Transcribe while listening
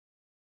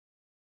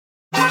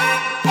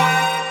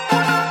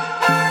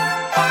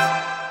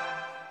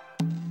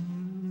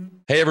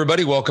Hey,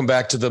 everybody. Welcome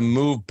back to the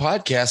Move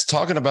podcast,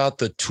 talking about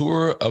the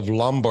Tour of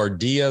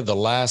Lombardia, the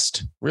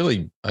last,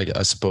 really,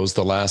 I suppose,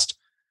 the last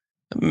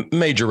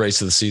major race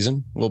of the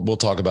season. We'll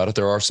talk about it.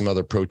 There are some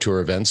other Pro Tour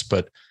events,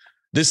 but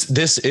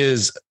this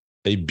is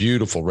a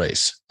beautiful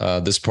race.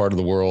 This part of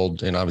the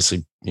world, and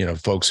obviously,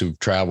 folks who've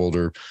traveled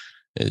or,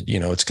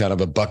 it's kind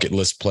of a bucket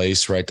list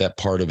place, right? That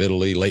part of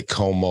Italy, Lake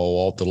Como,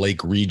 all the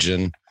lake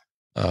region,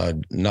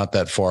 not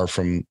that far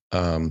from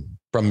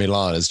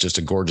Milan, is just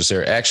a gorgeous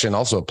area. Actually, and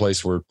also a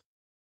place where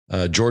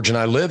George and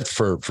I lived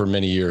for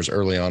many years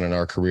early on in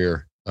our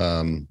career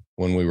when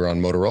we were on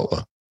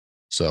Motorola.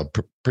 So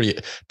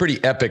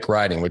pretty epic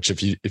riding, which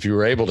if you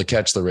were able to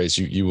catch the race,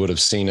 you would have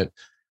seen it.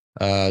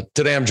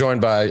 Today I'm joined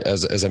by,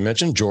 as I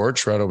mentioned,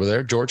 George right over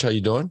there. George, how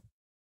you doing?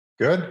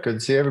 Good to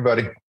see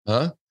everybody.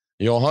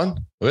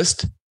 Johan,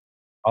 Wist?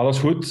 Alles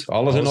goed.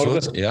 Alles in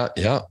order.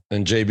 Yeah.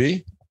 And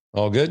JB,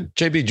 all good?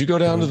 JB, did you go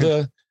down to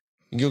the...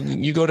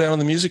 You go down to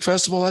the music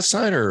festival last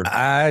night, or?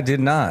 I did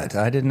not.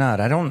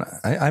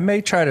 I may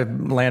try to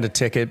land a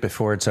ticket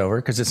before it's over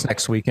because it's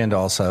next weekend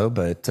also.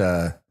 But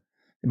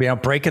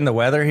breaking the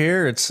weather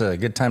here, it's a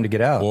good time to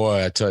get out.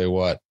 Boy, I tell you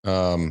what.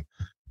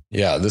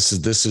 This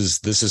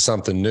is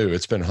something new.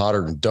 It's been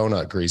hotter than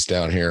donut grease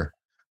down here.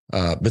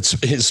 But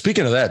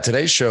speaking of that,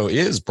 today's show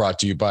is brought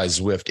to you by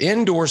Zwift.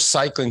 Indoor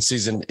cycling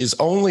season is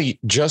only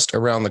just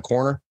around the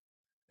corner,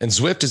 and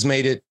Zwift has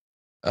made it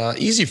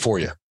easy for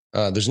you.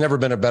 There's never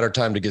been a better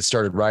time to get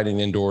started riding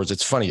indoors.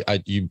 It's funny.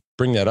 You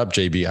bring that up,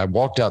 JB. I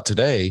walked out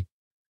today.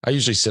 I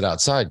usually sit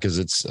outside because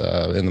it's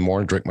in the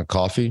morning, drink my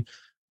coffee,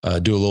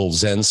 do a little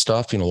Zen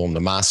stuff, a little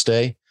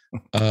namaste.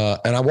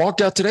 And I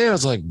walked out today. I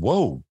was like,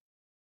 whoa,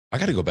 I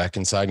got to go back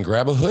inside and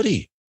grab a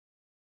hoodie.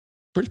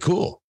 Pretty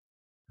cool.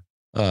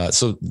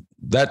 So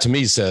that to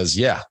me says,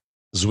 yeah,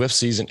 Zwift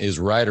season is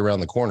right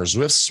around the corner.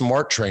 Zwift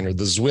Smart Trainer,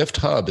 the Zwift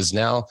Hub, is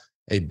now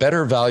a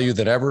better value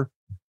than ever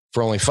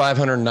for only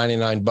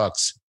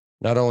 $599.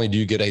 Not only do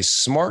you get a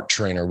smart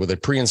trainer with a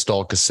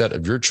pre-installed cassette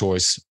of your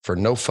choice for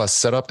no fuss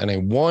setup and a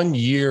 1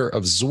 year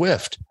of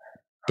Zwift,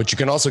 but you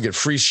can also get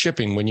free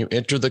shipping when you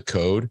enter the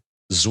code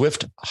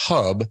Zwift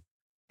Hub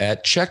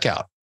at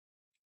checkout.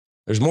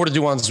 There's more to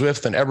do on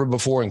Zwift than ever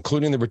before,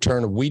 including the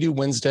return of We Do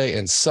Wednesday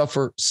and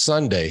Suffer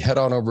Sunday. Head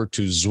on over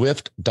to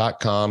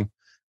Zwift.com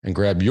and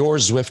grab your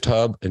Zwift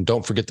Hub, and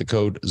don't forget the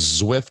code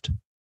Zwift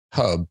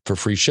Hub for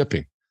free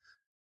shipping.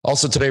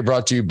 Also today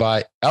brought to you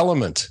by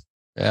Element.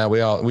 Yeah,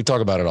 we talk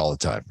about it all the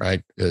time,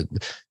 right?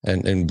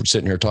 And we're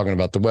sitting here talking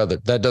about the weather.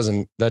 That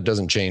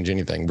doesn't change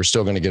anything. We're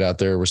still going to get out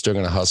there. We're still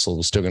going to hustle.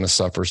 We're still going to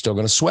suffer. Still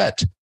going to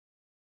sweat.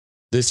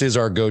 This is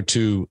our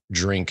go-to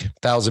drink.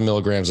 1,000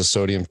 milligrams of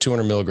sodium,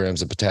 200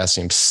 milligrams of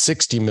potassium,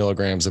 60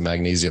 milligrams of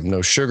magnesium.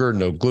 No sugar,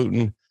 no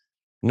gluten,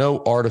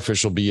 no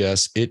artificial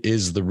BS. It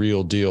is the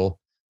real deal.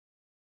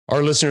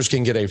 Our listeners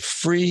can get a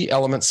free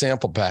Element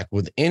sample pack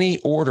with any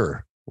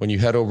order when you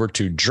head over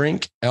to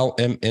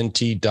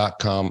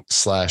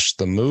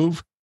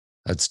drinklmnt.com/themove.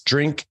 That's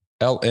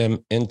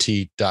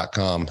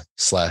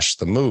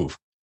drinklmnt.com/themove.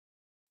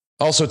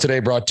 Also today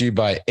brought to you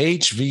by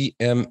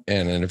HVMN.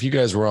 And if you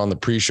guys were on the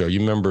pre-show, you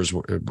members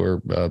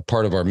were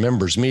part of our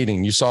members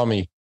meeting. You saw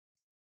me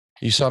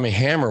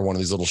hammer one of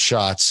these little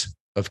shots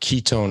of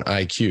ketone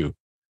IQ.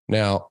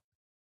 Now,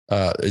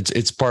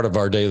 it's part of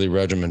our daily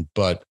regimen,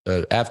 but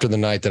after the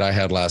night that I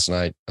had last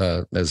night,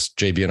 as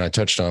JB and I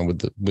touched on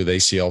with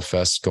ACL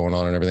Fest going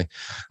on and everything,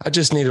 I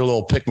just needed a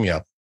little pick me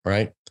up,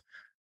 right?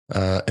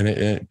 And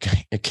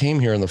it came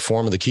here in the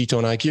form of the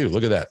ketone IQ.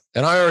 Look at that,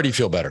 and I already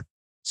feel better.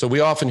 So we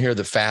often hear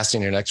that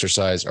fasting and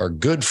exercise are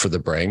good for the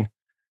brain.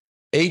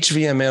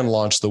 HVMN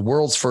launched the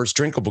world's first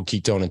drinkable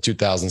ketone in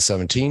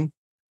 2017.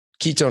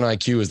 Ketone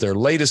IQ is their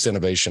latest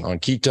innovation on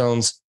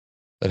ketones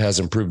that has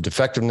improved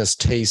effectiveness,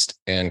 taste,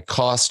 and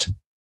cost.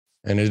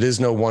 And it is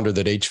no wonder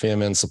that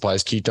HVMN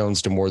supplies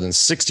ketones to more than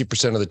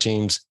 60% of the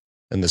teams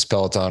in this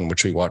peloton,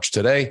 which we watched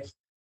today.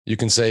 You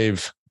can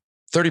save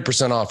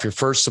 30% off your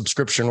first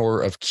subscription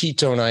order of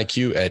Ketone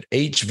IQ at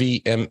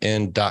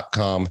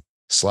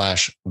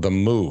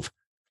hvmn.com/themove.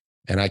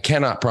 And I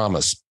cannot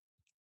promise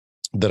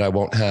that I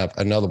won't have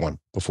another one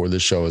before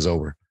this show is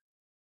over.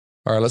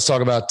 All right, let's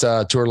talk about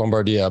Tour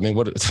Lombardia. I mean,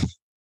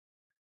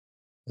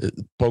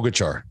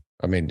 Pogačar.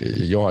 I mean,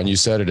 Johan, you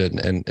said it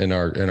in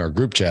our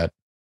group chat,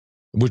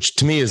 which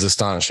to me is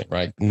astonishing,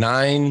 right?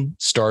 9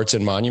 starts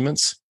in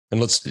monuments.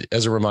 And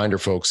as a reminder,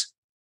 folks,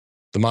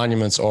 the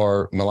monuments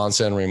are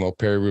Milan-San Remo,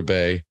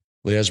 Paris-Roubaix,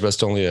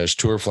 Liège-Bastogne-Liège,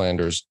 Tour of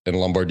Flanders, and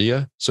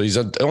Lombardia. So he's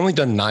only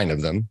done 9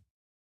 of them.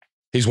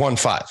 He's won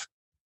 5.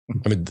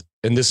 I mean,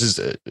 and this is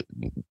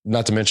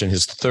not to mention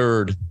his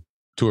 3rd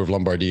Tour of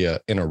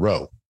Lombardia in a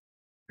row.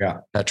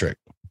 Yeah. Hat trick.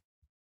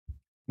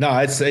 No,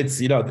 it's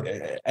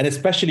and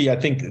especially I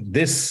think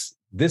this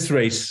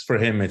race for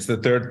him, it's the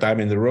 3rd time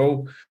in the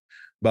row,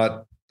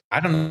 but I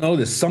don't know,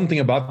 there's something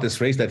about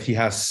this race that he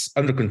has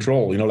under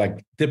control.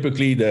 Like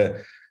typically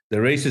the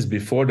races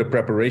before, the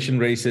preparation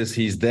races,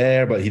 he's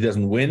there, but he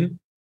doesn't win.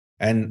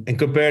 And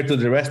compared to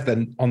the rest,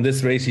 then on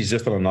this race, he's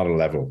just on another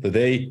level.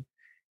 Today,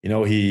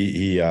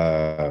 he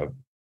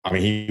I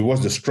mean, he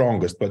was the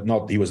strongest, but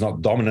he was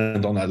not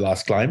dominant on that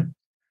last climb.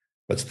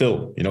 But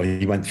still,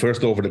 he went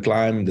first over the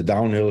climb, the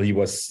downhill. He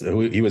was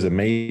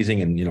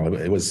amazing, and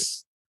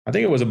I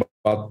think it was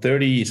about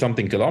 30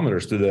 something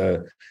kilometers to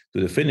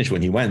the finish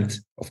when he went.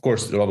 Of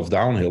course, a lot of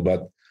downhill,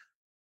 but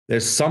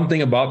there's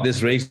something about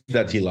this race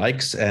that he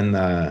likes, and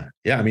I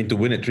mean, to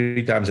win it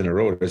 3 times in a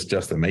row is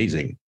just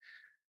amazing.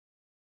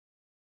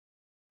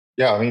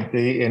 Yeah, I mean,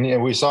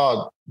 and we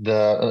saw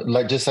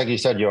just like you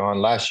said,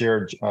 Johan. Last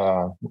year,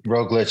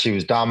 Roglič, he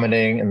was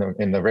dominating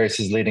in the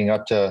races leading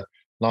up to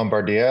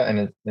Lombardia,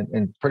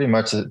 and pretty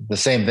much the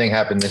same thing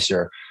happened this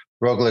year.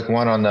 Roglič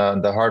won on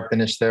the hard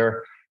finish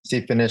there.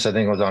 He finished, I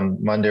think it was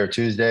on Monday or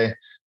Tuesday,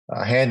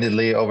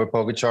 handedly over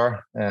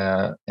Pogačar,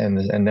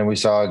 and then we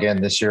saw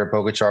again this year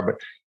Pogačar, but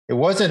it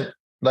wasn't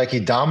like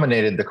he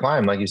dominated the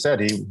climb, like you said.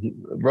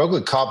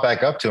 Roglič caught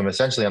back up to him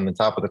essentially on the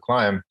top of the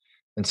climb,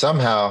 and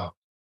somehow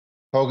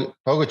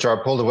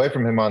Pogačar pulled away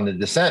from him on the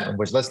descent,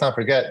 which, let's not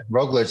forget,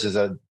 Roglič is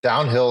a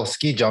downhill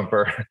ski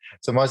jumper,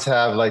 so must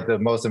have like the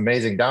most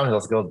amazing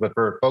downhill skills. But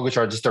for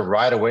Pogačar just to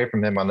ride away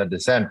from him on the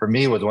descent, for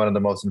me, was one of the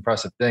most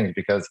impressive things,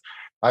 because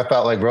I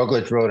felt like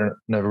Roglič rode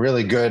in a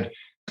really good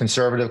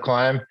conservative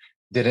climb,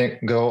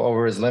 didn't go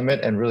over his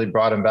limit, and really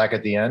brought him back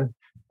at the end.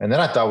 And then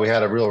I thought we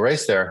had a real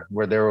race there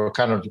where they were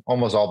kind of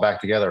almost all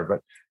back together.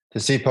 But to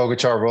see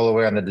Pogačar roll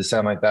away on the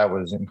descent like that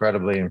was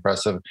incredibly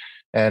impressive.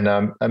 And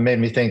it made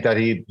me think that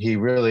he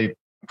really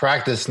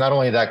practiced not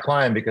only that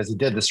climb, because he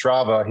did the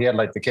Strava, he had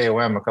like the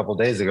KOM a couple of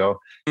days ago,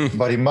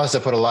 but he must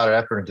have put a lot of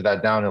effort into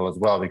that downhill as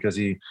well, because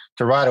to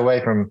ride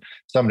away from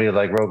somebody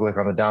like Roglič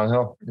on the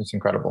downhill, it's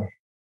incredible.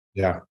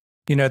 Yeah.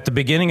 At the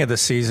beginning of the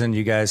season,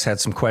 you guys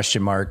had some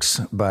question marks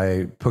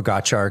by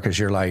Pogačar, because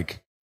you're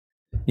like,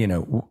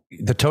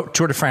 the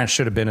Tour de France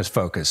should have been his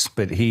focus,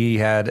 but he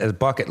had a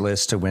bucket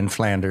list to win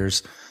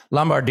Flanders.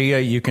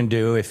 Lombardia you can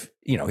do if,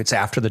 it's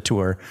after the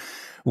Tour.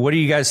 What do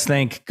you guys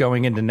think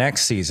going into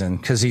next season?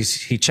 Because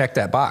he checked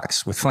that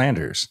box with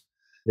Flanders.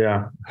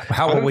 Yeah.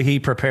 How will he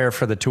prepare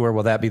for the Tour?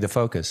 Will that be the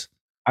focus?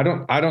 I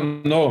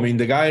don't know. I mean,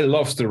 the guy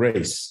loves to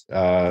race.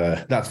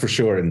 That's for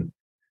sure. And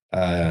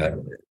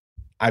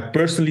I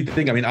personally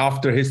think, I mean,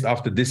 after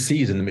this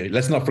season,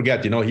 let's not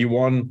forget, he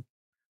won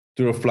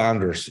Tour of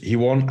Flanders. He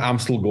won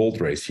Amstel Gold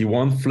Race. He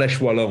won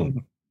Flèche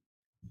Wallonne.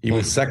 He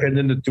was second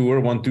in the Tour,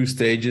 won 2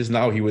 stages.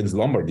 Now he wins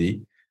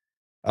Lombardy.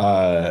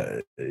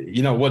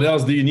 What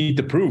else do you need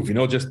to prove?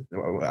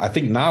 I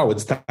think now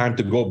it's time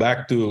to go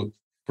back to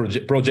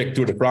Project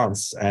Tour de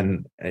France.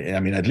 And I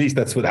mean, at least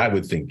that's what I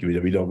would think.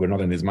 We're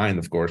not in his mind,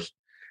 of course.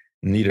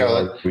 Neither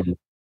are we.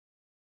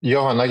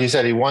 Johan, like you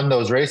said, he won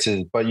those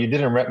races, but you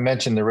didn't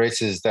mention the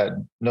races that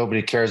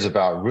nobody cares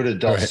about. Ruta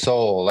del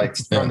Sol, like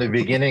from the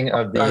beginning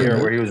of the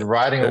year, where he was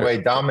riding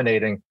away,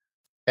 dominating.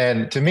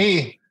 And to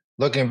me,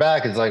 looking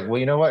back, it's like, well,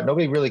 you know what?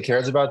 Nobody really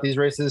cares about these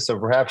races. So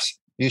perhaps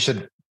you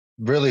should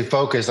really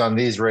focus on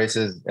these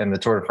races and the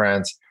Tour de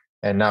France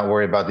and not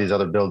worry about these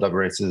other build-up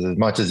races as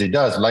much as he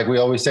does. Like we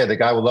always say, the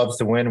guy who loves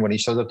to win. When he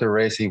shows up to a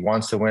race, he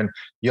wants to win.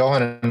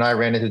 Johan and I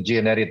ran into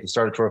Giannetti at the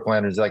start of Tour of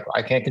Flanders. Like,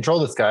 I can't control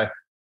this guy.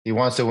 He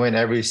wants to win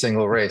every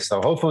single race. So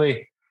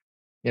hopefully,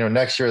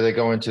 next year they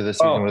go into the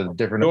season with a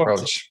different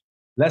approach.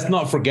 Let's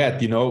not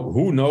forget,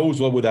 who knows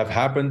what would have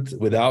happened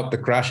without the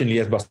crash in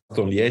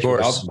Liège-Bastogne-Liège,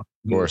 of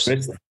course.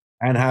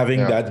 And having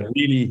that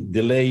really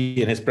delay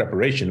in his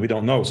preparation. We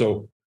don't know.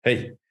 So,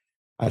 hey,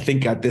 I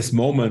think at this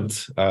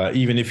moment,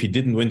 even if he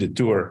didn't win the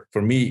Tour,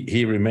 for me,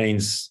 he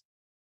remains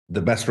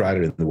the best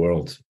rider in the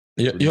world.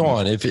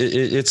 Johan, if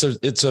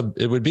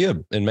it would be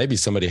and maybe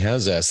somebody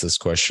has asked this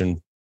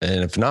question,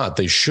 and if not,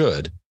 they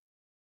should.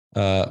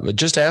 But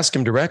just ask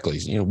him directly.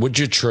 Would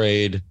you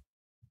trade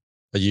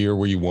a year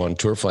where you won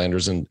Tour of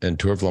Flanders and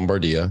Tour of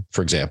Lombardia,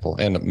 for example,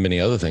 and many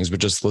other things? But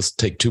just let's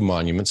take 2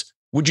 monuments.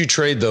 Would you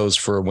trade those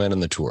for a win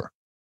in the Tour?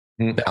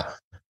 Now,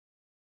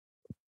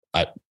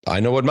 I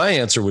know what my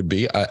answer would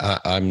be.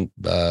 I'm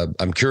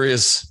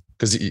curious,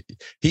 because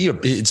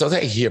it's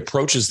like he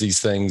approaches these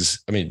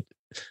things. I mean,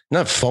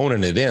 not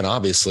phoning it in,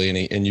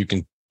 obviously, and you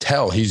can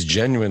tell he's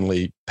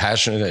genuinely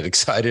passionate and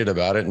excited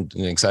about it and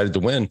excited to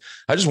win.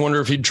 I just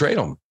wonder if he'd trade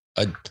them.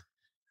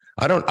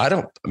 I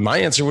don't. My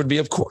answer would be,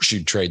 of course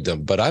you'd trade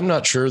them, but I'm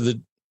not sure that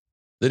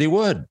he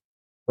would.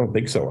 I don't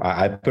think so.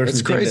 I personally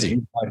it's crazy.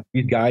 Think that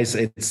these guys,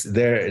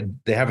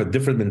 they have a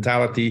different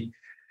mentality.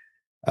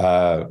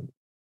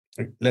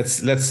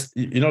 Let's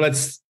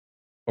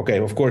okay,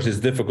 of course it's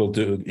difficult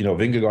to,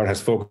 Vingegaard has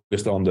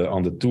focused on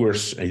the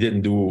tours. He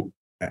didn't do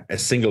a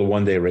single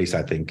one-day race,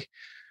 I think.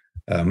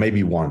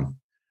 Maybe one.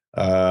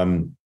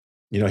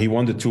 He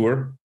won the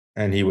Tour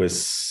and he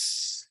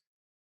was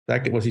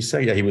second. Was he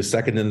second? Yeah, he was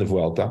second in the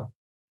Vuelta.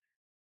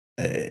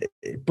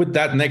 Put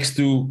that next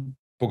to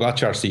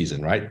Pogačar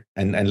season, right?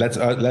 And let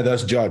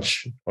us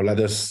judge, or let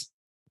us,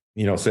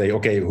 say,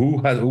 okay, who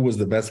was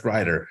the best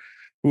rider?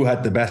 Who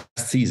had the best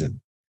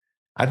season?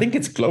 I think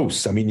it's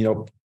close. I mean,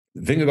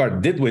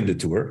 Vingegaard did win the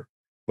Tour,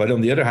 but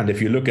on the other hand,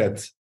 if you look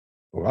at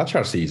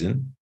Pogačar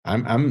season,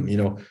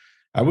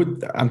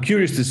 I'm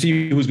curious to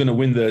see who's going to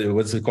win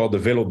what's it called, the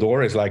Velo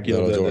d'Or. It's like,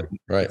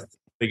 right,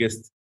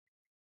 biggest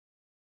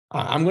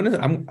I'm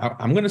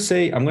gonna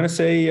say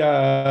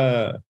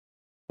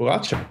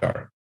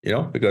Pogačar,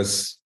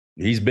 because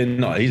he's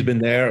been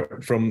there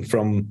from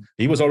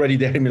he was already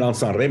there in Milan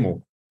San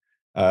Remo,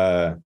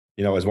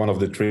 as one of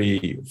the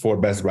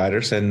 3-4 best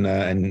riders,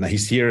 and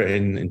he's here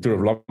in Tour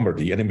of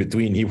Lombardy, and in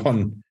between he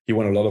won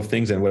a lot of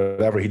things, and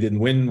whatever he didn't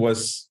win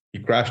he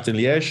crashed in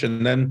Liège,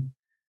 and then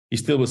he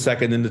still was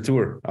second in the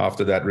Tour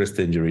after that wrist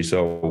injury.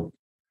 So,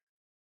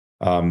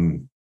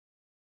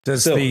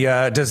 does the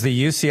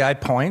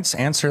UCI points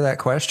answer that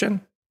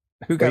question?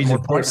 Who got more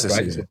points this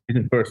season? He's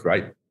in first,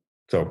 right?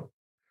 So,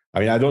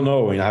 I don't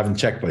know. I haven't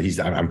checked, but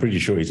I'm pretty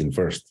sure he's in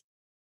first.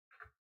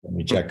 Let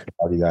me check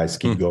how you guys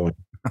keep going.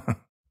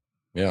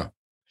 Yeah.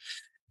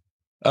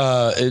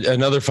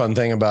 Another fun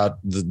thing about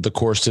the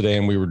course today,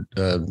 and we were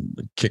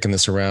kicking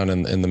this around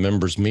in the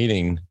members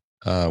meeting,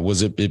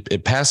 was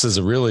it passes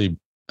a really,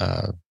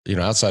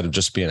 outside of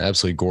just being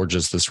absolutely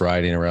gorgeous, this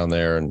riding around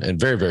there, and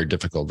very, very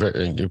difficult,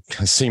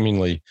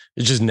 seemingly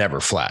it's just never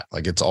flat.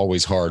 Like it's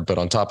always hard. But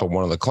on top of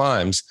one of the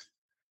climbs,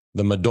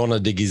 the Madonna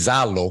di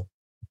Ghisallo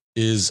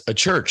is a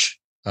church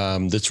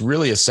that's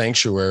really a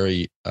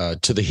sanctuary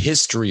to the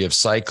history of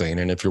cycling.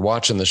 And if you're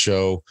watching the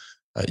show,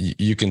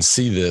 you can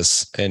see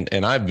this,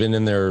 and I've been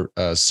in there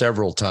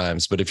several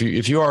times. But if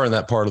you are in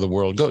that part of the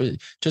world, go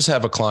just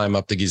have a climb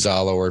up the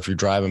Ghisallo, or if you're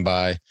driving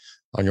by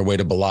on your way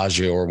to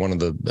Bellagio or one of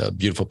the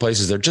beautiful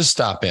places there, just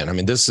stop in. I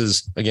mean, this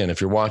is, again,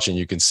 if you're watching,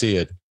 you can see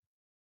it.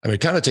 I mean,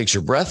 it kind of takes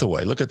your breath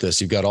away. Look at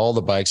this. You've got all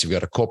the bikes. You've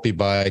got a Coppi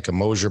bike, a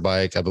Mosier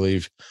bike. I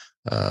believe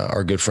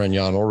our good friend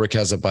Jan Ulrich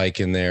has a bike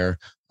in there.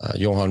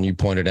 Johan, you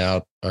pointed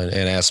out and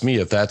asked me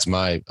if that's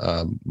my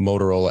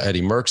Motorola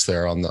Eddie Merckx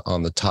there on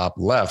the top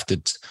left.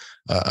 It's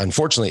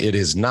unfortunately it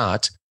is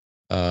not.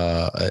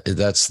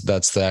 That's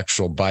the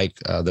actual bike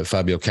that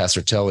Fabio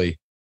Casartelli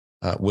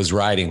was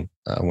riding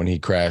when he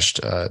crashed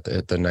at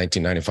the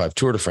 1995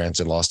 Tour de France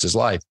and lost his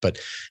life. But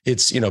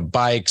it's,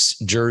 bikes,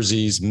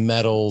 jerseys,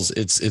 medals.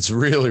 It's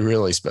really,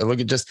 really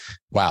look at just,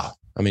 wow.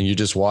 I mean, you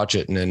just watch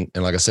it and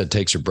like I said,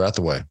 takes your breath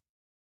away.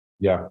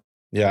 Yeah.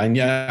 Yeah. And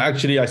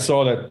actually I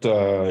saw that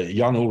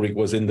Jan Ulrich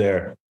was in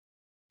there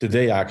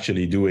today,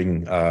 actually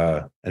doing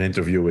an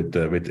interview with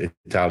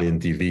Italian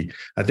TV.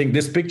 I think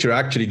this picture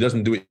actually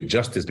doesn't do it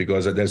justice,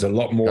 because there's a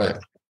lot more. Right.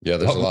 Yeah,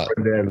 there's a lot.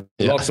 There.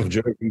 Yeah. Lots of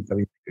jerseys. I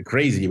mean,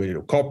 crazy.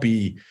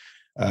 Coppi,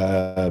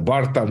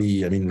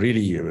 Bartali. I mean,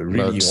 really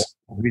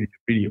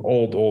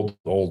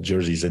old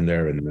jerseys in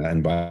there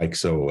and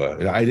bikes. So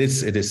it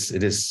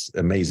is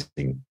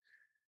amazing.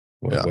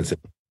 What's it?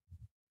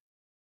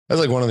 That's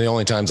like one of the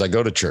only times I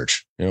go to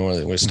church,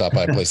 when we stop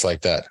by a place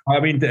like that. I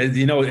mean, if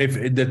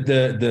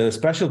the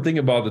special thing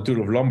about the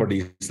Tour of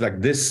Lombardy is like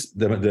this,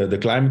 the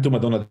climb to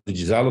Madonna di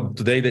Ghisallo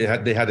today,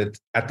 they had it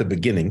at the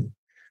beginning.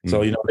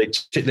 So,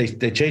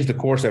 they change the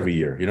course every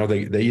year.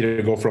 They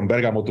either go from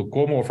Bergamo to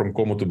Como or from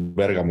Como to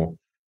Bergamo.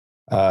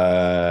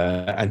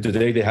 And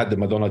today they had the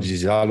Madonna di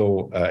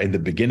Ghisallo in the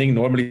beginning.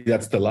 Normally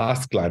that's the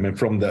last climb. And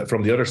from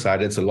the other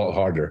side, it's a lot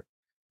harder.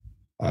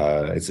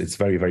 It's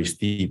very, very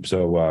steep.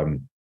 So,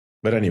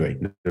 but anyway,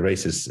 the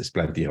race is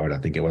plenty hard. I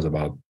think it was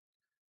about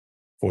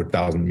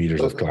 4,000 meters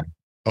of climb.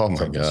 Oh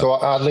my God. So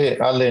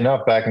oddly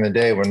enough, back in the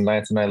day when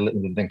Lance and I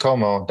lived in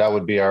Como, that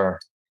would be our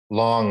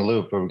long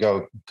loop where we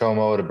go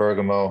Como to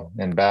Bergamo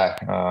and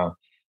back.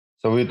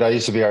 So that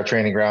used to be our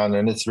training ground,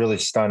 and it's really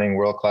stunning,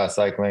 world-class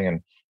cycling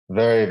and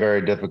very,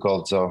 very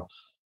difficult. So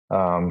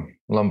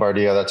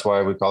Lombardia, that's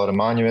why we call it a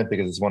monument,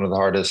 because it's one of the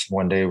hardest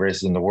one-day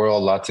races in the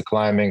world. Lots of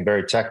climbing,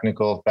 very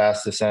technical,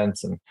 fast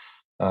descents, and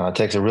it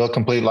takes a real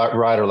complete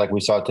rider like we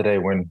saw today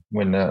when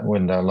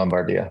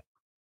Lombardia.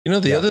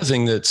 The other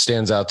thing that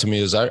stands out to me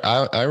is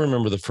I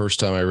remember the first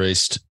time I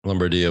raced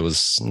Lombardia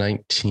was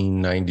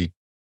 1990.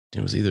 It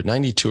was either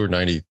 92 or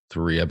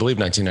 93. I believe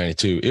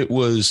 1992. It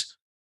was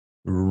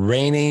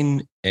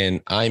raining,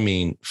 and I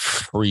mean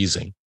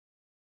freezing.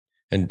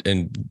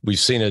 And we've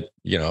seen it,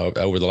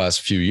 over the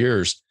last few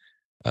years,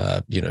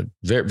 very,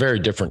 very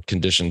different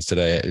conditions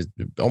today.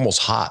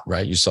 Almost hot,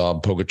 right? You saw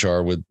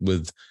Pogačar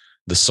with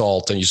the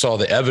salt, and you saw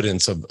the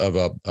evidence of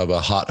a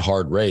hot,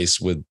 hard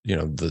race with,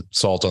 the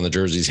salt on the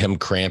jerseys, him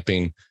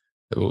cramping.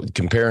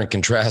 Compare and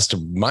contrast to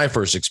my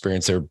first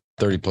experience there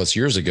 30 plus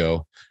years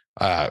ago.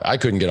 I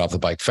couldn't get off the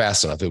bike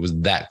fast enough. It was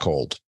that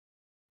cold.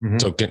 Mm-hmm.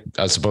 So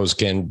I suppose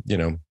can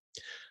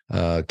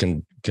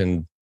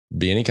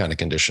be any kind of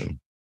condition.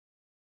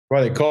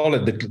 Well, they call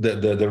it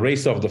the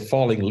race of the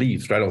falling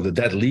leaves, right? Of the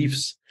dead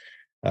leaves,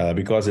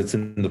 because it's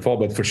in the fall.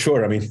 But for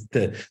sure, I mean,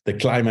 the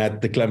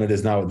climate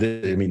is now.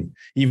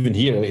 Even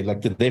here,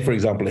 like today, for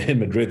example, in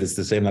Madrid, it's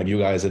the same like you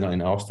guys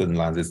in Austin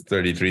lands. It's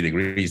 33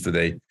 degrees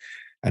today,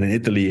 and in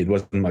Italy, it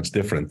wasn't much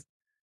different.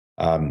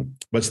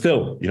 But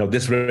still,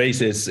 this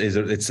race is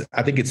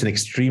I think it's an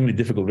extremely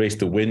difficult race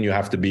to win. You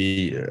have to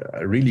be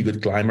a really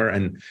good climber.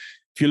 And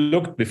if you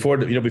look before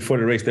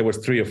the race, there was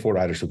 3 or 4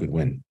 riders who could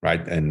win,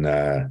 right? And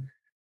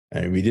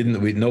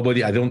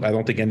nobody, I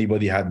don't think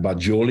anybody had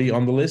Bajoli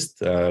on the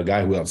list, a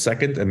guy who held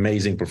second,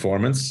 amazing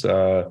performance,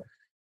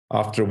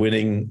 after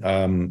winning,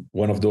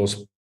 one of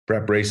those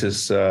prep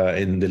races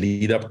in the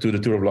lead up to the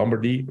Tour of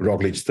Lombardy.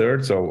 Roglič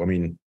third. So, I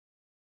mean,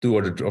 two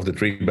of the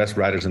three best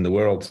riders in the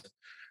world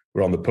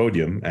were on the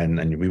podium,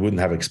 and we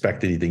wouldn't have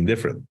expected anything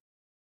different.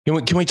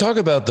 Can we talk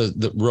about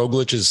the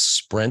Roglič's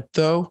sprint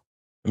though?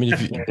 I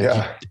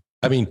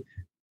mean,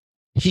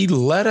 he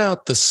let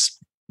out the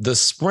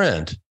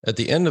sprint at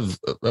the end of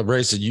a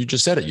race. You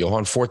just said it,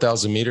 Johan,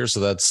 4,000 meters. So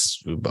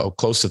that's about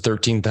close to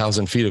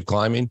 13,000 feet of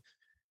climbing.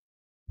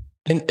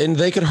 And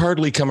they could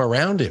hardly come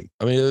around him.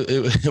 I mean,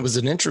 it was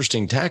an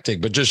interesting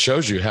tactic, but just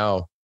shows you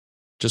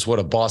just what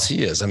a boss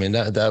he is. I mean,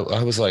 that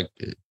I was like,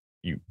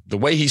 the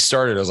way he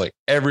started, I was like,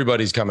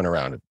 everybody's coming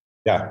around him.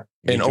 Yeah.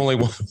 And only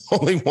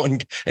one,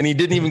 and he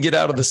didn't even get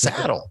out of the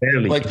saddle.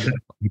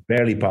 He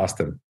barely passed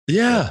him.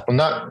 Yeah. Well,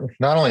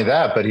 not only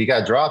that, but he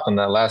got dropped on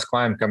that last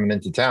climb coming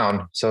into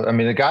town. So, I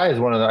mean, the guy is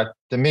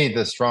to me,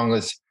 the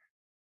strongest.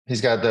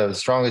 He's got the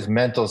strongest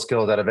mental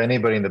skills out of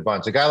anybody in the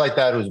bunch. A guy like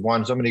that who's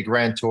won so many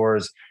Grand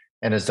Tours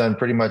and has done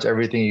pretty much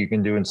everything you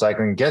can do in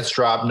cycling, gets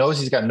dropped, knows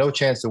he's got no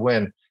chance to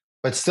win,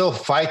 but still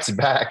fights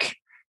back,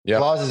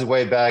 claws his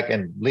way back,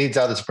 and leads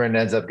out the sprint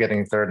and ends up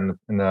getting third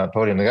in the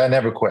podium. The guy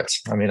never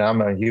quits. I mean,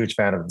 I'm a huge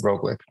fan of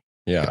Roglič.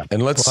 Yeah.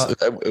 And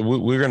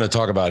we're going to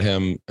talk about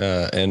him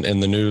and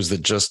the news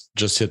that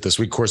just hit this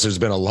week. Of course, there's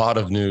been a lot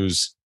of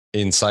news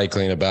in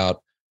cycling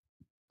about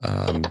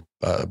a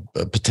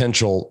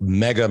potential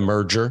mega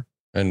merger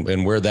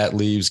and where that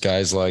leaves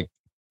guys like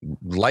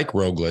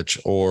Roglič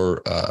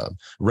or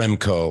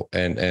Remco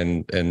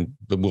and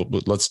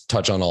let's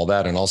touch on all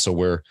that, and also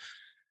where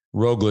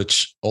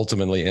Roglič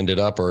ultimately ended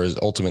up or is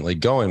ultimately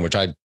going, which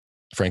I'm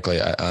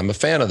a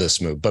fan of this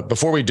move. But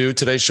before we do,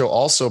 today's show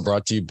also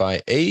brought to you by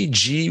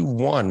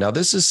AG1. Now,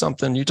 this is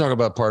something you talk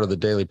about, part of the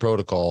daily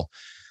protocol.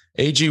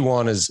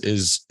 AG1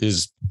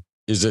 is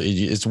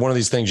one of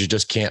these things you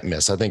just can't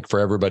miss. I think for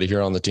everybody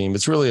here on the team,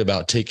 it's really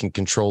about taking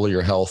control of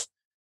your health.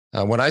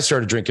 When I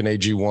started drinking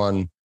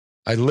AG1,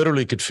 I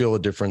literally could feel a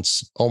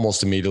difference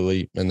almost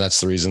immediately. And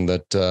that's the reason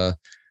that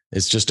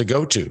it's just a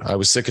go-to. I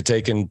was sick of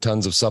taking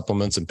tons of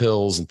supplements and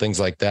pills and things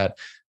like that.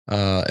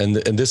 And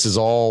this is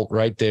all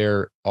right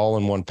there, all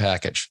in one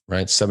package,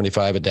 right?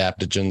 75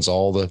 adaptogens,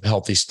 all the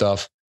healthy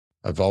stuff.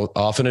 I've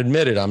often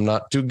admitted I'm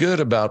not too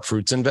good about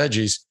fruits and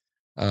veggies.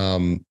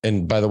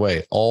 And by the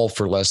way, all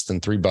for less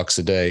than $3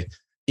 a day.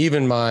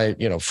 Even my,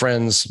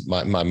 friends,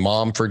 my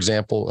mom, for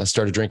example, I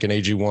started drinking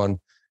AG1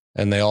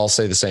 and they all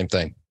say the same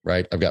thing,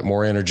 right? I've got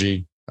more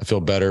energy. I feel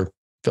better. I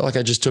feel like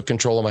I just took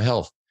control of my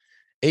health.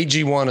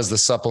 AG1 is the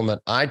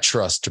supplement I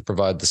trust to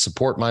provide the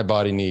support my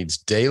body needs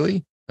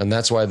daily. And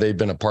that's why they've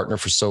been a partner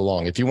for so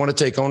long. If you want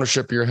to take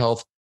ownership of your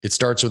health, it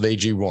starts with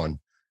AG1.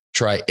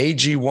 Try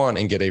AG1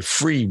 and get a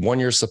free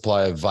 1-year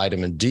supply of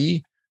vitamin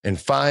D and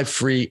 5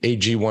 free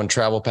AG1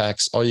 travel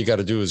packs. All you got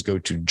to do is go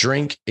to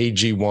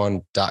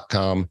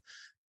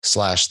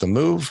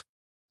drinkag1.com/themove.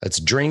 That's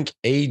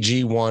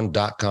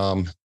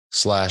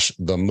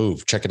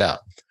drinkag1.com/themove. Check it out.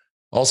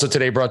 Also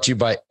today brought to you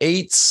by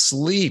 8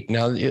 Sleep.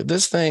 Now,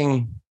 this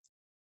thing,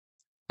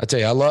 I tell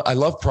you, I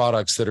love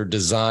products that are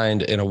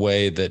designed in a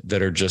way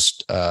that are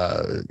just,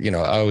 I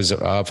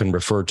often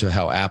refer to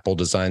how Apple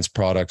designs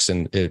products.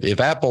 And if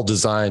Apple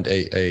designed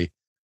a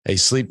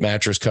sleep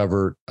mattress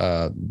cover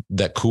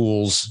that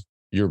cools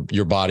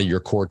your body, your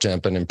core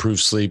temp, and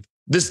improves sleep,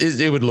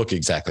 it would look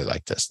exactly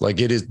like this. Like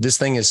this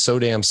thing is so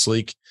damn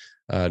sleek.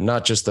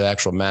 Not just the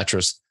actual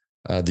mattress,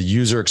 the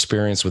user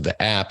experience with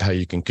the app, how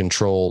you can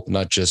control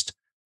not just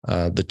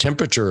the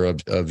temperature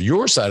of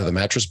your side of the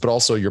mattress, but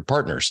also your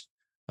partner's.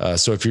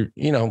 So if you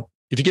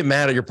get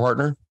mad at your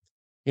partner,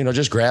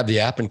 just grab the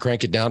app and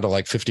crank it down to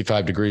like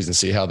 55 degrees and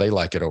see how they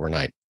like it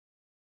overnight.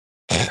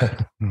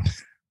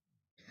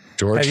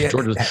 George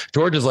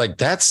is like,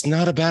 that's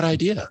not a bad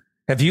idea.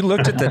 Have you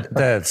looked at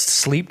the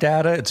sleep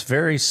data? It's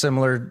very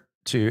similar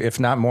to, if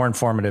not more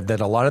informative than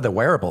a lot of the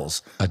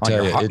wearables. I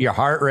tell you, your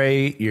heart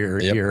rate,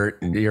 your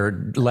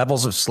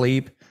levels of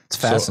sleep. It's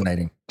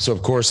fascinating. So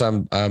of course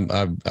I'm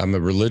a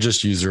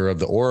religious user of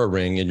the Oura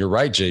Ring, and you're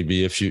right,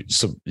 JB.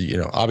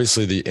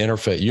 Obviously the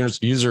interface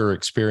user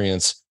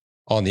experience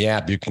on the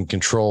app, you can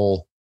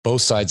control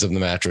both sides of the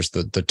mattress,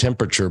 the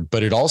temperature,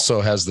 but it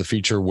also has the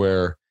feature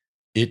where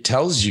it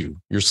tells you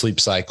your sleep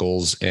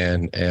cycles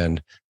and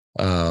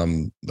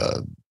heart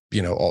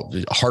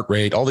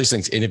rate, all these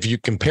things. And if you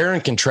compare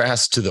and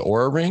contrast to the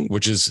Oura Ring,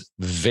 which is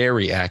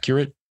very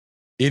accurate,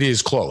 it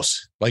is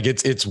close. Like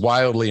it's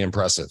wildly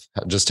impressive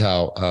just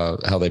how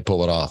they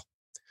pull it off.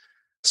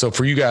 So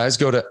for you guys,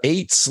 go to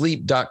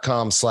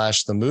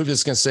 8sleep.com/themove.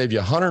 It's going to save you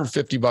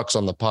 $150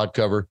 on the pod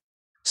cover.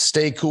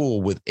 Stay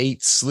cool with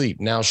 8 Sleep.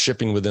 Now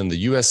shipping within the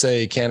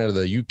USA, Canada,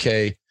 the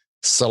UK,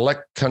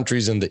 select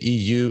countries in the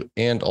EU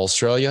and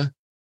Australia.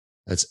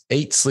 That's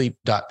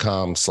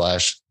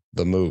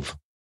 8sleep.com/themove.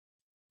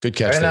 Good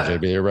catch there,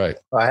 JB. You're right.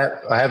 I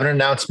have an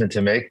announcement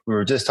to make. We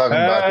were just talking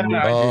about the new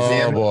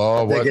museum,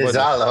 the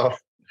Gazalo.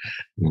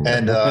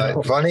 And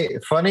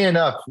funny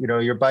enough,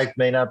 your bike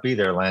may not be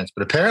there, Lance,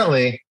 but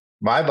apparently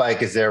my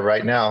bike is there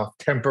right now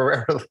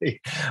temporarily.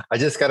 I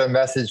just got a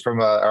message from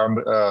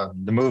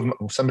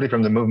somebody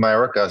from the Move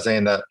Mallorca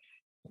saying that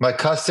My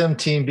custom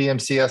Team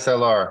BMC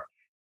SLR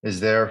is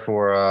there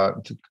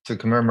for to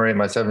commemorate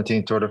my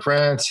 17th Tour de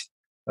France.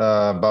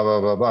 Blah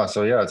blah blah blah.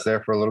 So yeah, it's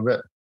there for a little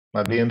bit.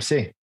 My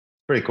BMC,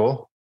 pretty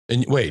cool.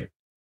 And wait,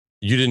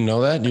 you didn't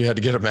know that? You had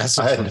to get a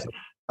message.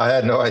 I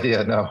had no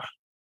idea. No,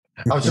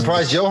 I'm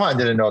surprised Johan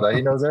didn't know that.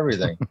 He knows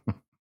everything.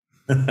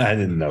 I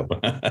didn't know.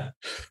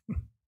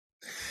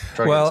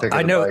 Well,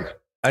 I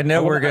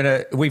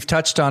know we've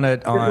touched on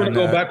it. We're going to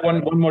go back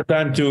one more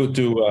time to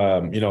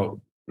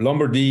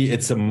Lombardy.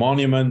 It's a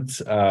monument.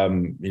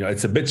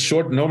 It's a bit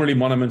short. Normally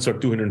monuments are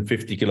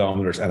 250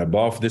 kilometers and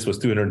above. This was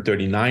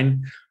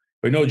 239.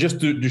 But just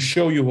to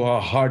show you how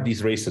hard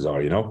these races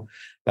are,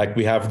 like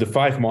we have the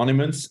 5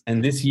 monuments,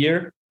 and this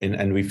year,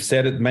 and we've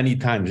said it many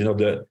times,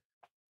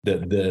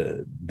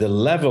 the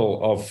level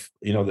of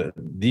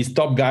these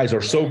top guys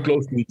are so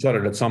close to each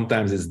other that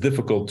sometimes it's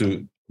difficult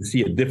to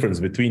see a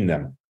difference between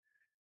them.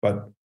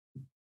 But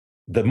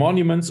the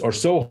monuments are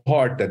so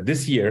hard that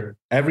this year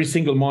every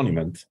single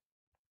monument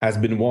has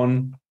been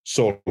won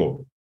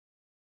solo.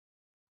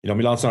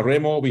 Milan-San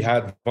Remo, we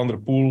had Van der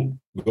Poel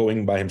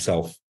going by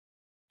himself.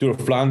 Tour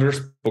of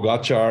Flanders,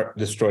 Pogačar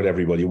destroyed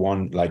everybody,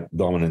 won like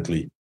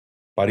dominantly.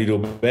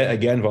 Paris-Roubaix,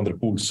 again, Van der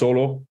Poel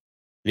solo.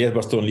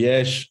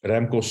 Liège-Bastogne-Liège,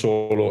 Remco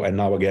solo, and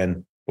now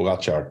again,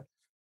 Pogačar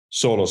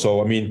solo.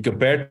 So,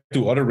 compared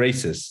to other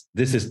races,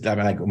 this is,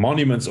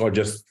 monuments are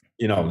just,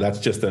 that's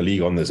just a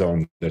league on its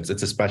own. It's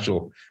a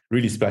special,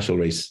 really special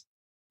race.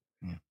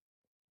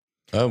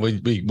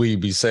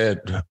 We say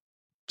it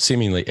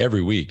seemingly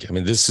every week.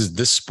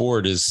 This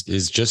sport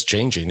is just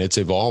changing. It's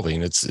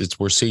evolving.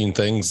 We're seeing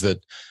things that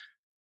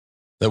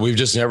we've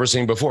just never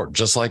seen before,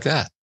 just like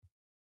that.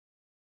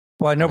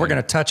 Well, I know we're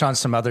going to touch on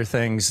some other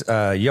things.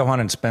 Johan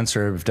and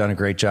Spencer have done a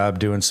great job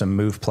doing some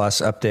Move Plus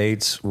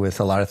updates with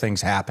a lot of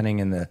things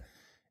happening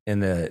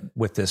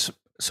with this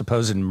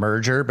supposed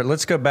merger. But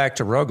let's go back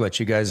to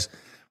Roglič. You guys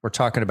were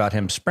talking about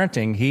him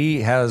sprinting.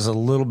 He has a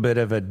little bit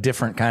of a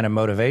different kind of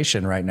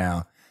motivation right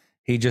now.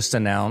 He just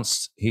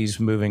announced he's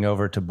moving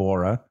over to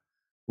Bora,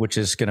 which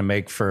is going to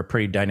make for a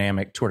pretty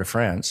dynamic Tour de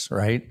France,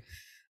 right?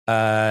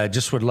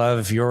 Just would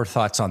love your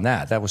thoughts on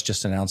that. That was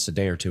just announced a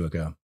day or two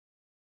ago.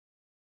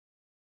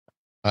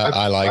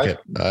 I like it.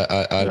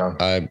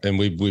 And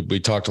we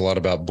talked a lot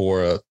about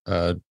Bora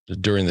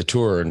during the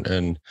tour,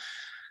 and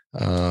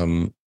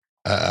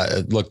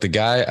look, the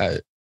guy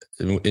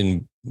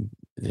I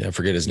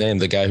forget his name,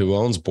 the guy who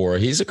owns Bora,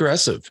 he's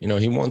aggressive. He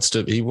wants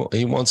to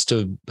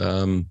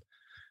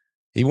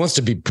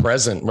be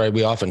present, right?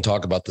 We often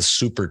talk about the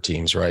super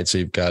teams, right? So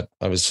you've got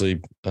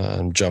obviously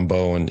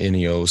Jumbo and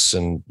Ineos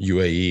and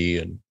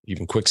UAE and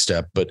even Quick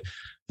Step, but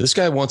this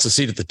guy wants a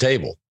seat at the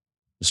table,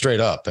 straight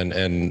up. And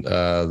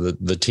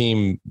the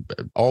team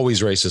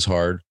always races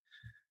hard.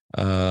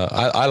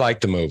 I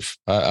like the move.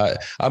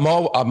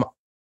 I'm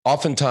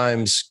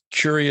oftentimes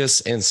curious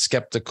and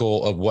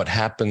skeptical of what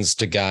happens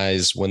to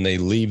guys when they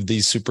leave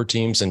these super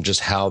teams, and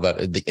just how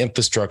the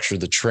infrastructure,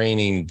 the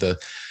training,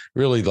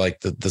 really like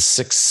the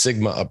Six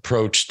Sigma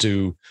approach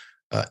to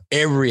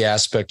every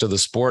aspect of the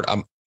sport.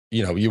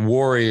 You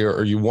worry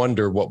or you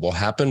wonder what will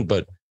happen,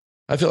 but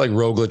I feel like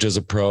Roglič is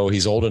a pro.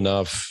 He's old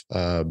enough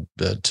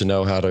to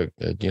know how to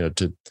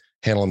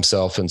handle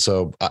himself, and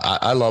so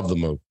I love the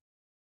move.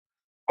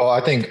 Well,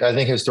 I think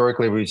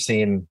historically we've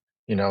seen,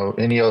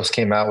 Ineos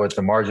came out with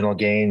the marginal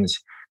gains.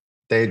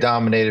 They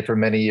dominated for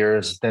many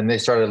years. Then they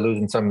started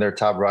losing some of their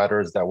top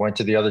riders that went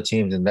to the other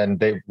teams. And then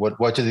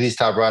what do these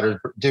top riders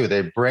do?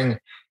 They bring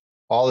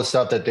all the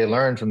stuff that they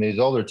learned from these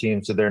older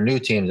teams to their new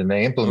teams, and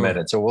they implement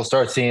it. So we'll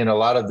start seeing a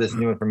lot of this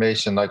new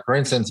information. Like, for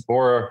instance,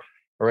 Bora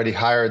already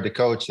hired the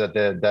coach that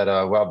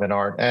Wout van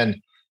Aert and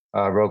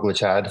Roglič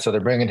had. So they're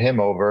bringing him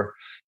over.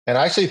 And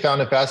I actually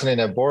found it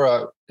fascinating that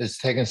Bora is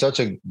taking such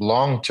a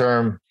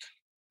long-term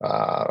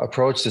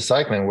approach to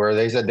cycling, where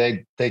they said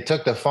they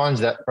took the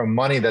funds from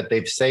money that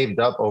they've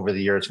saved up over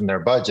the years from their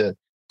budget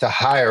to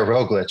hire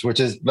Roglič, which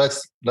is,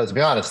 let's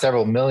be honest,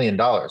 several $1 million.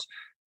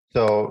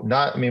 So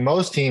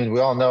most teams, we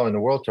all know in the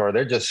World Tour,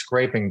 they're just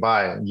scraping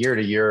by year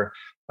to year.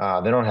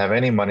 They don't have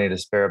any money to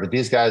spare, but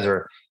these guys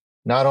are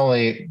not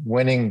only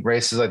winning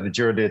races like the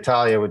Giro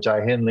d'Italia with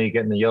Jai Hindley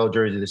getting the yellow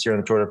jersey this year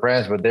in the Tour de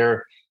France, but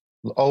they're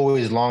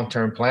always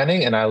long-term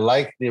planning. And I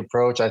like the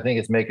approach. I think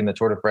it's making the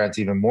Tour de France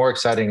even more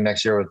exciting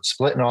next year with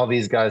splitting all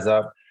these guys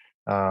up.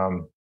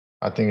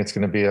 I think it's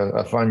going to be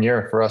a fun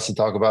year for us to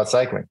talk about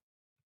cycling.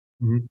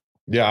 Mm-hmm.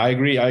 Yeah, I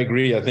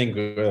agree. I think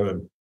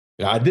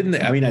I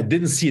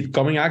didn't see it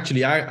coming.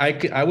 Actually,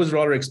 I was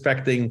rather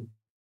expecting,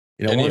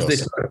 once they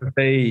start to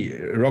say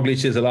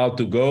Roglič is allowed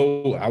to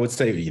go, I would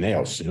say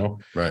Ineos,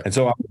 Right. And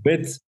so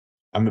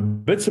I'm a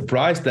bit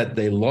surprised that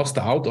they lost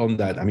out on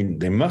that.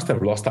 They must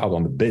have lost out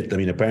on the bid.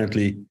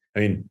 Apparently,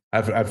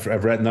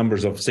 I've read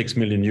numbers of 6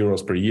 million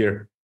euros per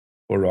year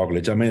for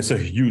Roglič. It's a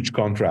huge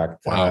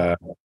contract. Wow.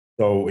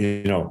 So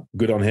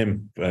good on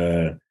him.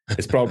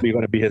 It's probably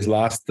going to be his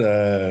last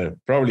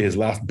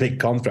big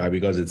contract,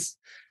 because it's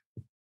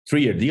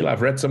 3-year deal,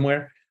 I've read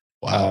somewhere.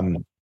 Wow.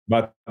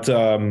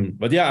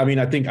 But yeah, I mean,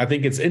 I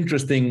think it's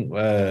interesting.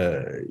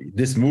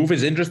 This move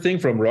is interesting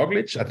from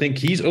Roglič. I think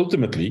he's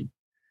ultimately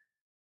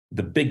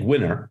the big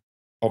winner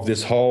of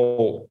this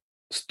whole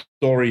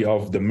story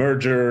of the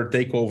merger,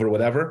 takeover,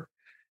 whatever.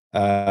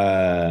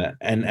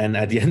 And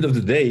at the end of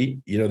the day,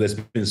 there's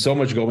been so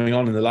much going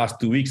on in the last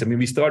 2 weeks. I mean,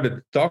 we started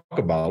to talk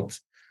about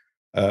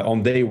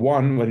on day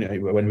one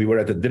when we were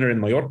at the dinner in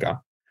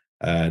Mallorca.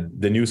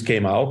 The news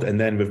came out, and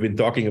then we've been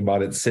talking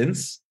about it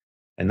since.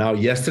 And now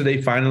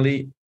yesterday,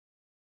 finally,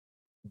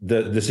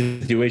 the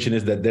situation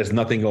is that there's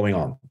nothing going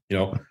on.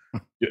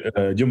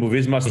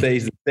 Jumbo-Visma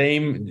stays the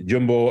same.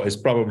 Jumbo is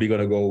probably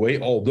going to go away,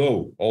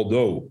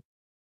 although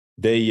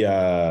they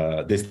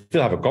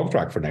still have a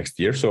contract for next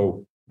year.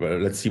 So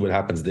let's see what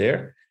happens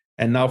there.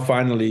 And now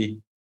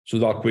finally,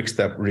 Soudal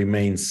Quickstep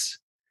remains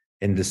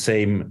in the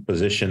same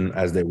position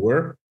as they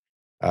were.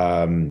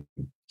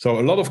 So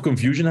a lot of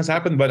confusion has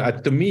happened.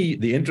 But to me,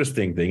 the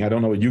interesting thing, I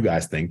don't know what you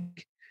guys think,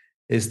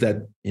 is that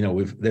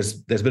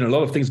there's been a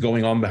lot of things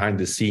going on behind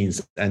the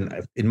scenes,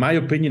 and in my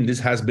opinion, this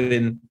has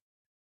been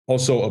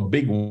also a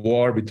big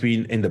war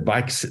in the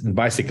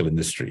bicycle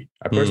industry.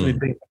 I personally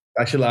think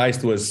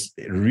Specialized was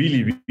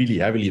really, really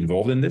heavily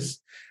involved in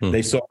this.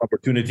 They saw an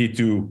opportunity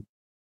to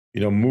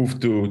move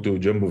to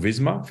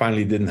Jumbo-Visma.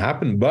 Finally, didn't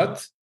happen,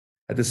 but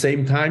at the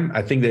same time,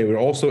 I think they were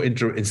also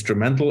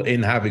instrumental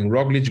in having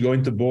Roglič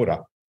going to Bora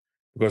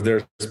because they're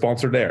a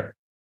sponsor there.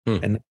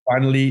 And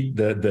finally,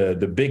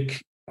 the big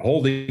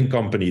holding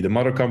company, the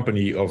mother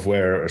company of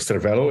where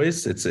Cervelo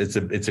is,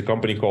 it's a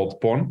company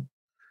called PON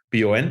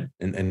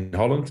in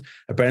Holland.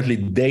 Apparently,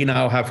 they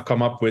now have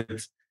come up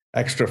with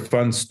extra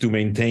funds to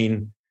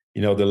maintain,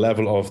 the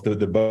level of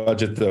the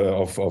budget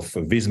of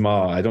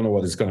Visma. I don't know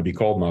what it's going to be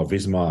called now.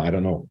 Visma, I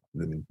don't know.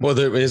 Well,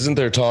 isn't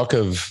there talk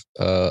of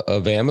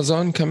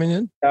Amazon coming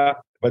in? Yeah,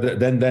 but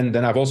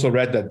then I've also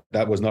read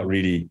that was not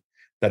really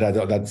that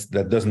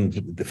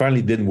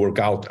finally didn't work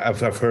out.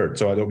 I've heard,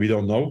 so we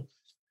don't know.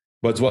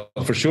 But what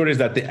for sure is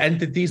that the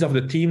entities of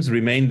the teams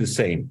remain the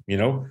same,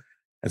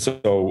 and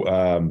so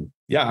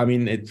yeah, I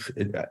mean,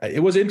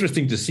 it was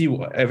interesting to see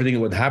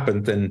everything that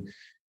happened, and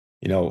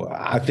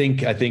I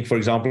think for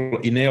example,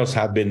 Ineos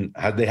have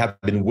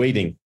been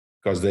waiting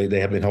because they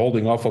have been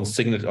holding off on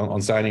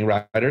signing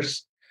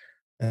riders.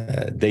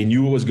 They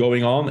knew what was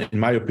going on. In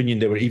my opinion,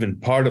 they were even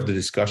part of the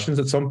discussions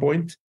at some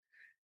point.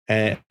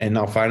 And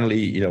now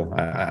finally,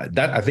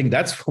 I think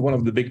that's one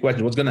of the big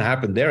questions. What's going to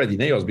happen there at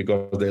Ineos,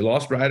 because they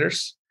lost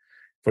riders.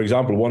 For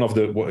example, one of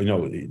the,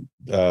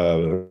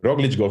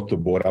 Roglič goes to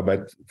Bora,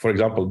 but for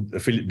example,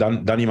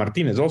 Dani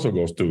Martinez also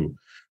goes to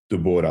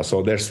Bora.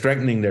 So they're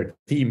strengthening their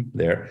team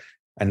there.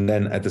 And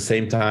then at the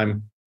same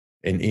time,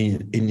 in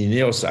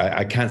Ineos,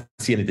 I can't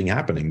see anything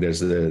happening.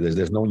 There's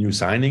no new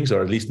signings,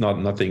 or at least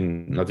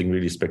nothing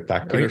really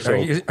spectacular.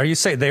 Are you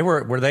saying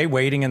were they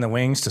waiting in the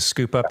wings to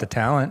scoop up the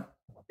talent?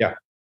 Yeah.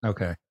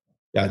 Okay.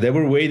 Yeah, they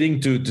were waiting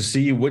to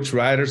see which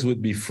riders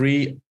would be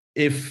free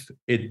if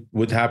it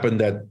would happen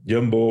that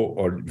Jumbo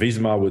or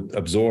Visma would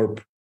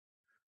absorb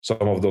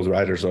some of those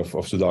riders of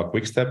Soudal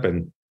Quickstep,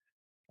 and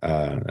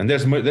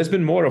there's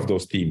been more of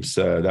those teams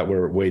that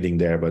were waiting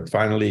there, but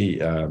finally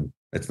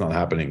it's not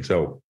happening.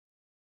 So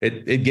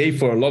it gave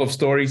for a lot of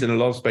stories and a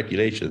lot of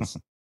speculations.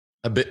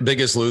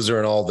 Biggest loser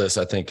in all this,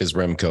 I think, is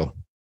Remco.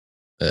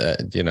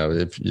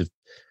 If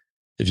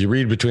you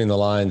read between the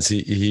lines,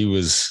 he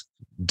was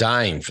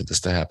dying for this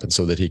to happen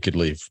so that he could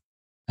leave.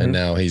 And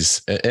now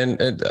he's,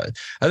 and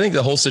I think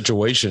the whole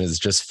situation is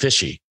just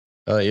fishy.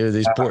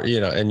 These poor,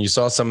 and you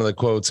saw some of the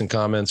quotes and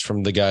comments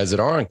from the guys that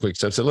are on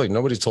Quickstep said, look,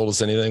 nobody's told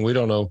us anything. We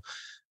don't know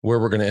where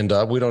we're going to end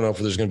up. We don't know if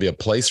there's going to be a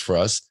place for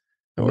us.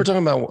 And we're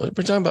talking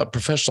about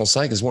professional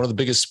cycling, one of the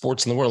biggest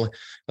sports in the world.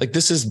 Like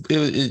this is,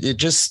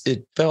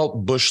 it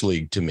felt Bush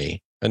League to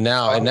me. And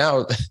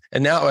now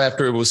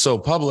after it was so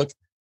public,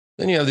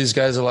 then these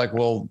guys are like,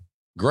 well,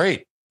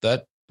 great.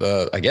 That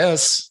I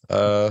guess.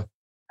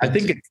 I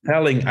think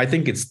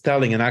it's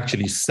telling and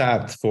actually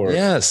sad for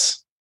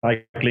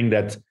cycling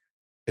that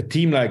a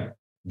team like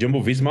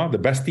Jumbo-Visma, the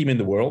best team in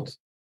the world,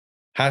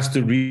 has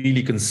to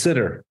really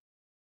consider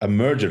a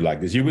merger like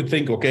this. You would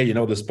think, okay,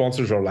 the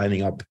sponsors are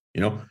lining up,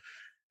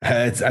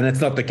 it's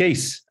not the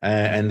case,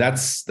 and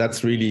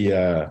that's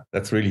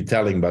really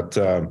telling. But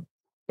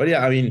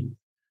yeah, I mean,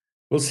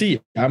 we'll see.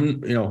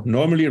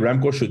 Normally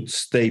Remco should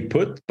stay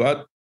put,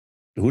 but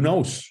who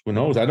knows?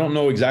 I don't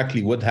know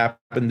exactly what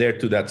happened there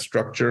to that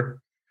structure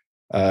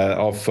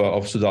of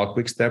Soudal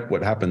Quickstep,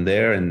 what happened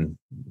there, and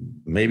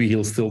maybe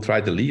he'll still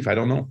try to leave. I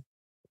don't know.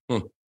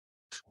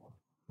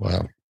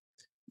 Wow.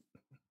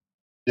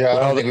 Yeah,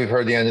 I don't think we've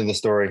heard the end of the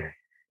story.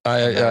 I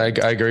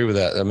agree with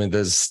that. I mean,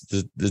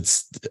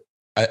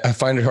 I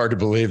find it hard to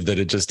believe that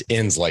it just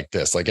ends like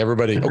this. Like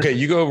everybody, okay,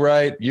 you go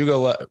right, you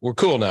go left. We're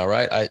cool now,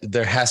 right? I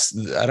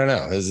don't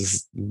know.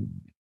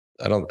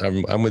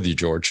 I'm with you,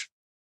 George.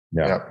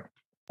 Yeah.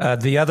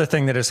 The other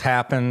thing that has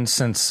happened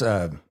since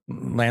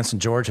Lance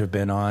and George have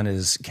been on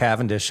is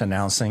Cavendish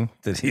announcing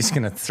that he's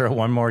going to throw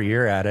one more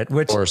year at it,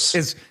 which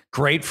is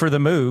great for the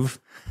move.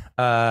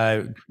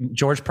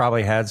 George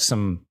probably had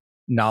some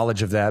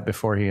knowledge of that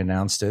before he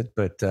announced it,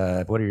 but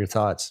what are your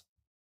thoughts?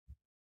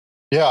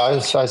 Yeah, I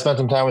spent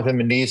some time with him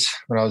in Nice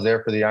when I was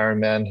there for the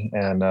Ironman,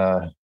 and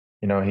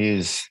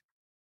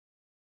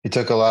he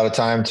took a lot of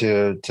time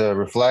to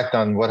reflect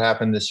on what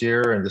happened this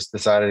year, and just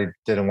decided he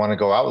didn't want to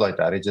go out like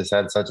that. He just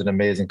had such an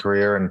amazing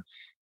career, and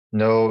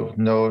no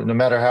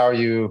matter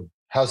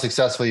how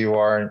successful you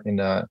are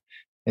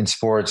in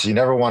sports, you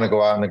never want to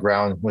go out on the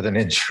ground with an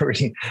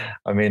injury.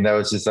 I mean, that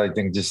was just, I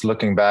think, just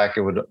looking back,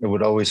 it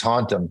would always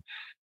haunt him.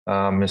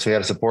 And so he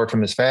had support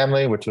from his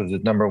family, which was the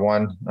number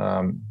one,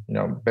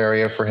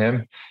 barrier for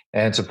him,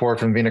 and support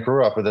from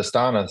Vinokurov with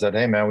Astana. Said,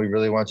 "Hey man, we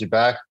really want you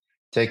back.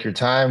 Take your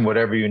time,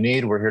 whatever you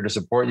need. We're here to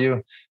support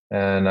you."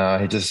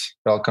 And he just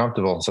felt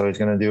comfortable. So he's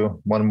going to do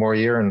one more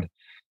year and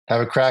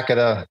have a crack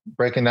at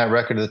breaking that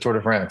record of the Tour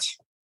de France.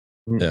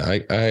 Yeah,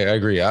 I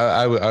agree.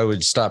 I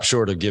would stop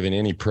short of giving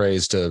any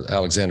praise to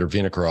Alexander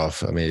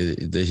Vinokurov. I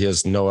mean, he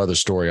has no other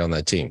story on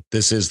that team.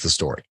 This is the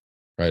story,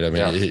 right? I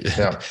mean,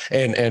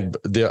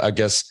 I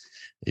guess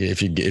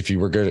if you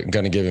were going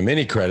to give him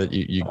any credit,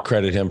 you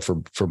credit him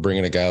for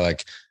bringing a guy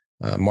like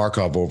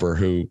Markov over,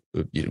 who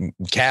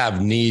Cav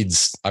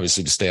needs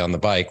obviously to stay on the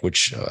bike,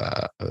 which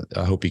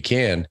I hope he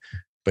can,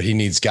 but he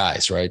needs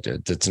guys, right?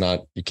 It's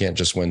not, you can't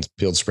just win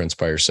field sprints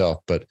by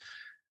yourself, but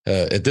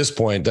at this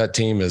point, that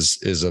team is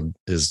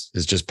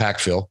just pack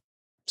fill,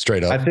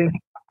 straight up.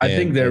 I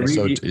think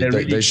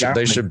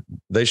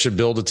they should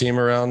build a team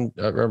around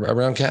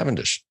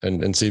Cavendish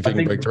and see if he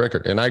can break the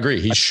record. And I agree,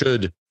 he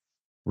should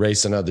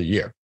race another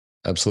year.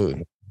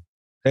 Absolutely.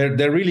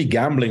 They're really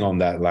gambling on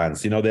that,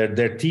 Lance.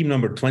 They're team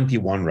number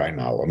 21 right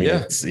now. I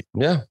mean,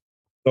 yeah.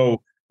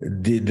 So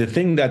the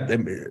thing that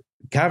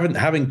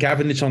having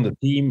Cavendish on the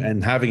team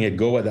and having a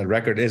go at that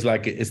record is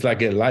like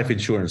a life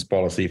insurance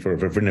policy for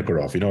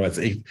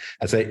Vinokurov.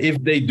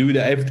 If they do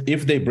that,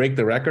 if they break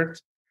the record,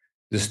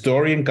 the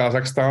story in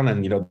Kazakhstan,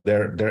 and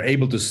they're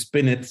able to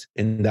spin it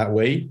in that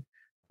way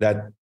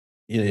that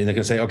they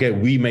can say, okay,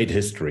 we made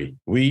history.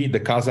 We, the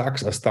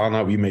Kazakhs,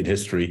 Astana, we made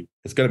history.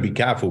 It's going to be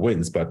Cav who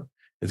wins, but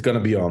it's going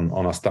to be on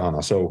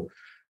Astana. So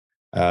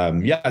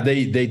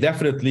they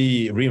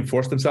definitely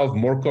reinforced themselves.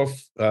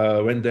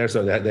 Morkov went there,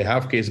 so they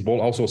have Case Ball.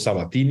 Also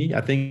Sabatini,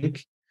 I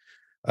think,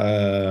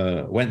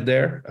 went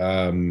there.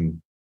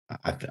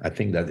 I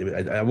think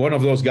that one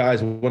of those guys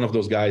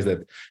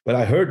that. But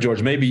I heard,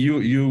 George, maybe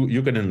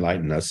you can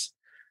enlighten us.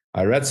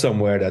 I read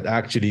somewhere that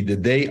actually the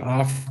day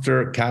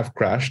after Cav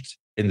crashed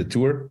in the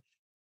Tour,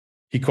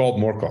 he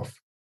called Morkov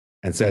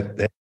and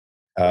said,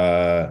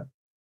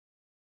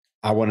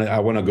 I want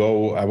to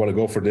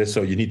go for this.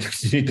 So you need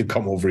to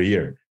come over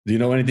here. Do you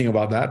know anything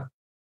about that?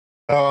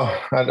 Oh,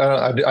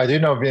 I do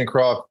know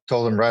Vinokurov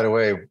told him right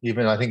away,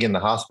 even I think in the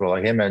hospital,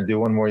 like, "Hey man, do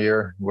one more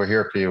year. We're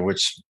here for you,"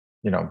 which,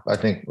 I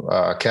think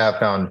Cav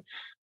found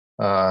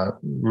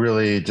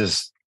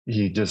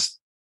he just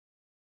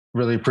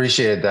really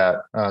appreciated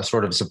that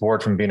sort of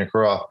support from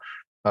Vinokurov.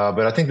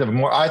 But I think the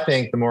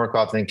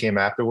Morkov thing came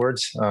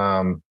afterwards.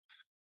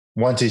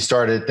 Once he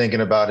started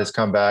thinking about his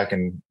comeback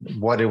and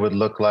what it would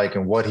look like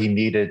and what he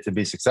needed to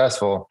be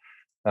successful,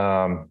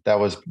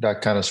 that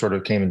kind of sort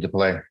of came into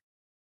play.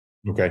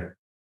 Okay.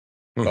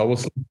 Well,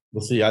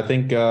 we'll see. I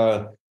think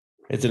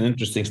it's an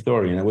interesting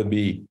story, and it would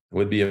be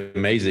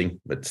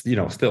amazing, but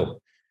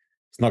still,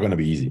 it's not going to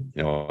be easy.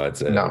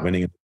 It's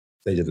winning the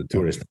stage of the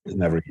Tour is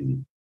never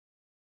easy.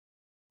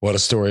 What a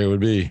story it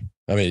would be.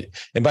 I mean,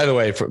 and by the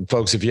way, for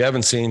folks, if you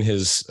haven't seen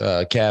his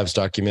Cavs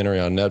documentary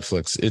on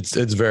Netflix,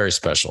 it's very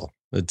special.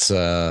 It's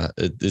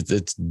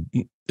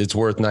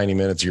worth 90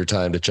 minutes of your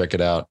time to check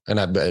it out. And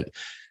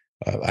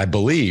I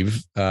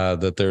believe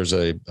that there's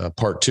a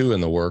part 2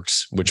 in the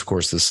works, which of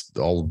course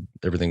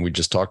everything we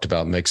just talked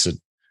about makes it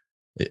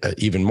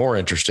even more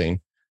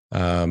interesting.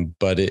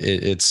 But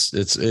it's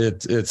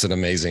an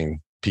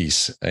amazing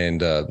piece.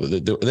 And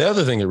the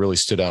other thing that really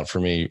stood out for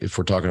me, if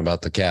we're talking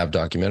about the Cav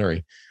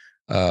documentary,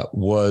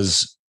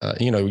 was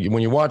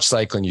when you watch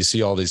cycling, you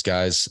see all these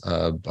guys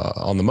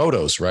on the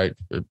motos, right,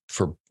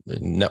 for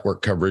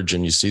network coverage,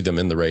 and you see them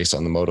in the race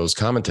on the motos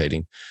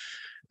commentating.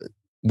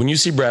 When you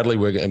see Bradley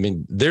Wiggins, I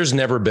mean, there's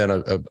never been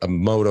a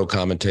moto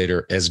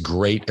commentator as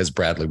great as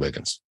Bradley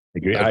Wiggins.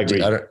 I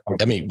agree.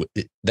 I mean,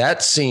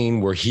 that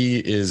scene where he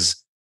is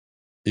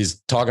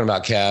talking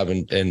about Cav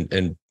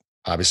and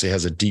obviously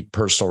has a deep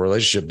personal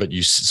relationship, but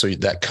so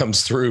that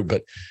comes through.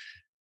 But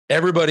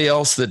everybody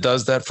else that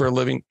does that for a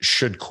living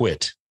should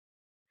quit.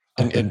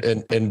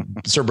 And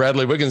Sir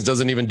Bradley Wiggins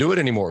doesn't even do it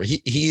anymore.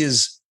 He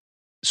is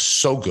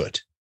so good.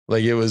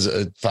 Like, it was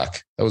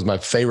that was my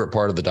favorite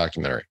part of the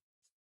documentary.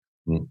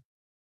 All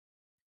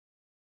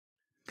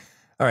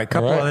right.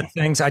 Couple other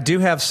things. I do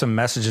have some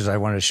messages I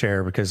want to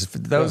share, because for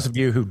those of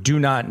you who do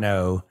not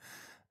know,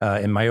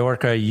 in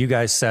Mallorca, you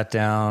guys sat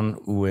down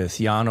with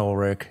Jan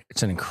Ulrich.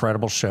 It's an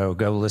incredible show.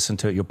 Go listen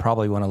to it. You'll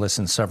probably want to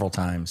listen several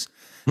times.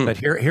 But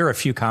here are a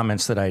few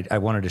comments that I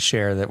wanted to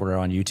share that were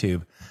on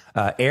YouTube.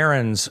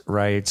 Aaron's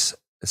writes,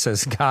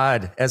 says,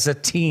 "God, as a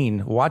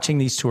teen watching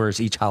these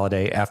tours each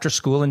holiday after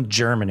school in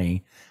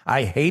Germany,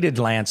 I hated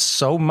Lance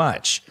so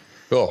much.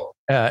 Cool.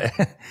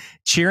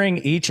 Cheering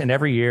each and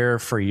every year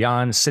for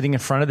Jan sitting in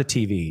front of the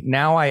TV.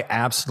 Now I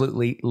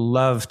absolutely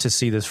love to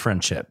see this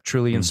friendship.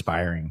 Truly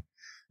inspiring.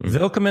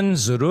 Willkommen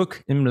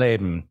zurück im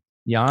Leben.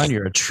 Jan,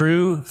 you're a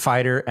true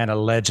fighter and a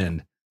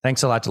legend.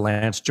 Thanks a lot to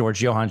Lance,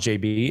 George, Johan,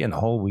 JB, and the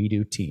whole We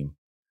Do team.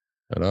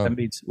 That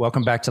means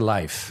welcome back to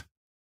life.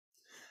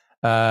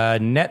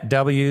 Net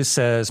W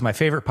says, my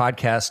favorite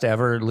podcast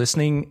ever,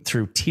 listening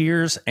through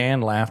tears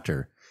and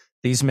laughter.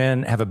 These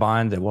men have a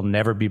bond that will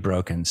never be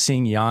broken.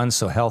 Seeing Jan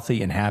so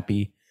healthy and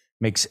happy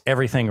makes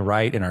everything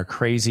right in our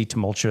crazy,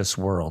 tumultuous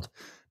world.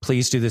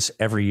 Please do this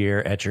every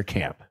year at your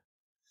camp.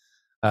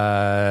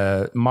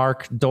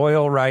 Mark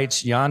Doyle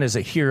writes, Jan is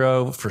a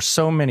hero for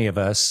so many of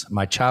us.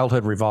 My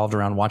childhood revolved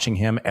around watching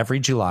him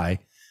every July.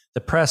 The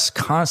press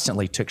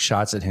constantly took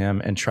shots at him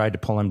and tried to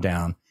pull him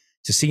down.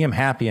 To see him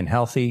happy and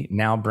healthy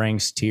now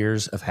brings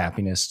tears of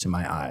happiness to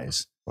my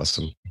eyes.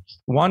 Awesome.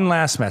 One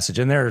last message,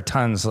 and there are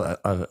tons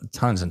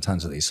and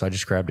tons of these, so I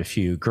just grabbed a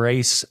few.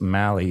 Grace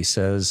Malley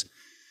says,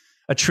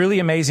 a truly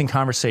amazing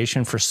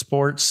conversation for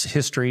sports,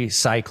 history,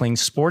 cycling,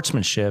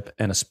 sportsmanship,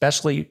 and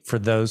especially for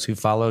those who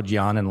followed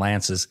Jan and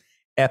Lance's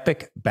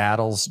epic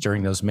battles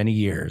during those many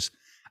years.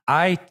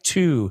 I,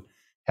 too,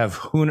 have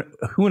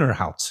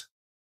Hühnerhaut.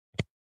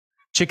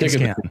 Chicken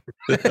skin.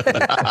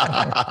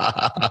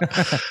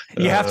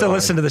 You have to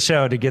listen to the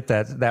show to get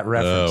that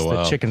reference,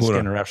 the chicken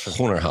skin reference.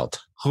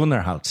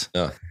 Hühnerhaut.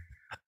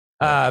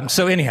 Yeah.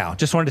 So anyhow,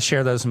 just wanted to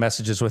share those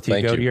messages with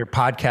you. Go to your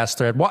podcast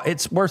thread. Well,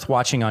 it's worth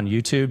watching on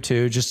YouTube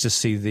too, just to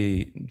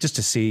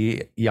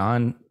see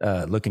Jan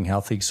looking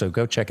healthy. So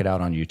go check it out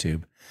on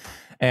YouTube.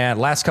 And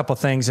last couple of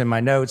things in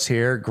my notes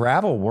here: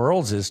 Gravel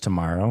Worlds is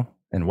tomorrow,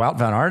 and Wout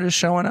van Aert is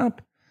showing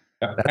up.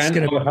 That's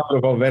going to be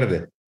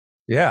Valverde.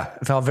 Yeah,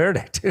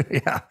 Valverde too.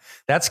 Yeah,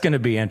 that's going to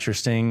be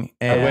interesting.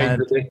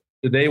 And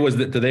today was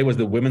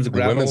the women's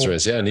gravel. The women's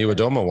race. Yeah,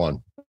 Nieuwe-Doma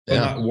won.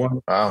 Yeah,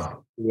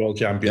 wow, world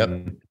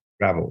champion. Yep.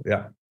 Gravel,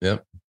 yeah.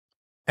 Yep.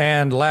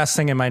 And last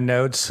thing in my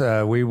notes,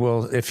 we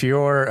will, if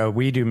you're a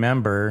We Do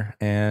member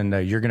and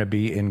you're going to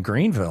be in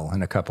Greenville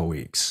in a couple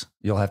weeks,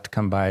 you'll have to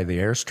come by the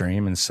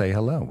Airstream and say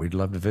hello. We'd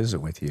love to visit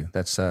with you.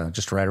 That's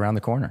just right around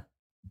the corner.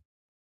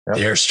 Yep.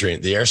 The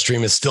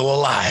Airstream is still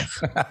alive.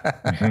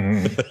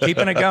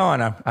 Keeping it going.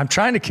 I'm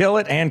trying to kill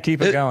it and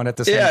keep it going at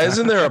the same time. Yeah,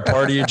 isn't there a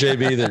part of you,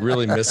 JB, that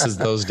really misses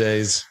those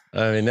days?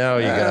 I mean, now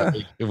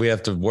we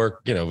have to work,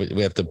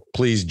 we have to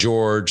please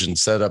George and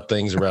set up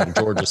things around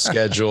George's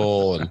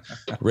schedule and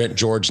rent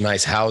George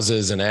nice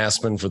houses in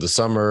Aspen for the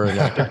summer. And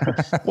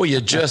well,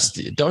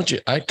 don't you?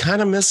 I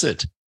kind of miss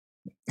it.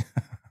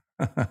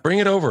 Bring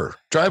it over,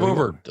 drive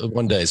over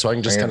one day so I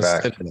can just kind of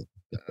sit in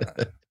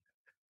it.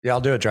 Yeah,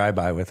 I'll do a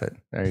drive-by with it.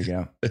 There you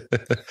go.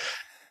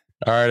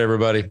 All right,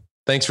 everybody.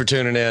 Thanks for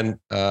tuning in.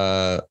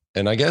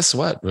 And I guess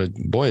what?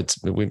 Boy, it's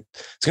going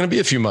to be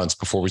a few months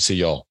before we see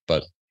y'all,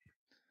 but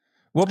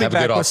we'll be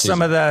back with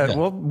some of the. Yeah.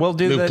 We'll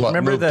do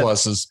remember the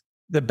pluses,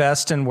 the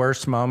best and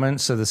worst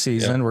moments of the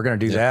season. Yeah. We're going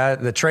to do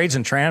that. The trades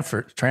and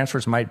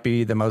transfers might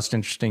be the most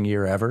interesting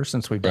year ever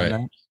since we've done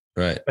that.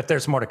 Right. But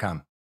there's more to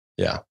come.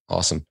 Yeah.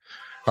 Awesome.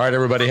 All right,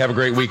 everybody. Have a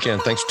great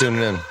weekend. Thanks for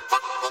tuning in.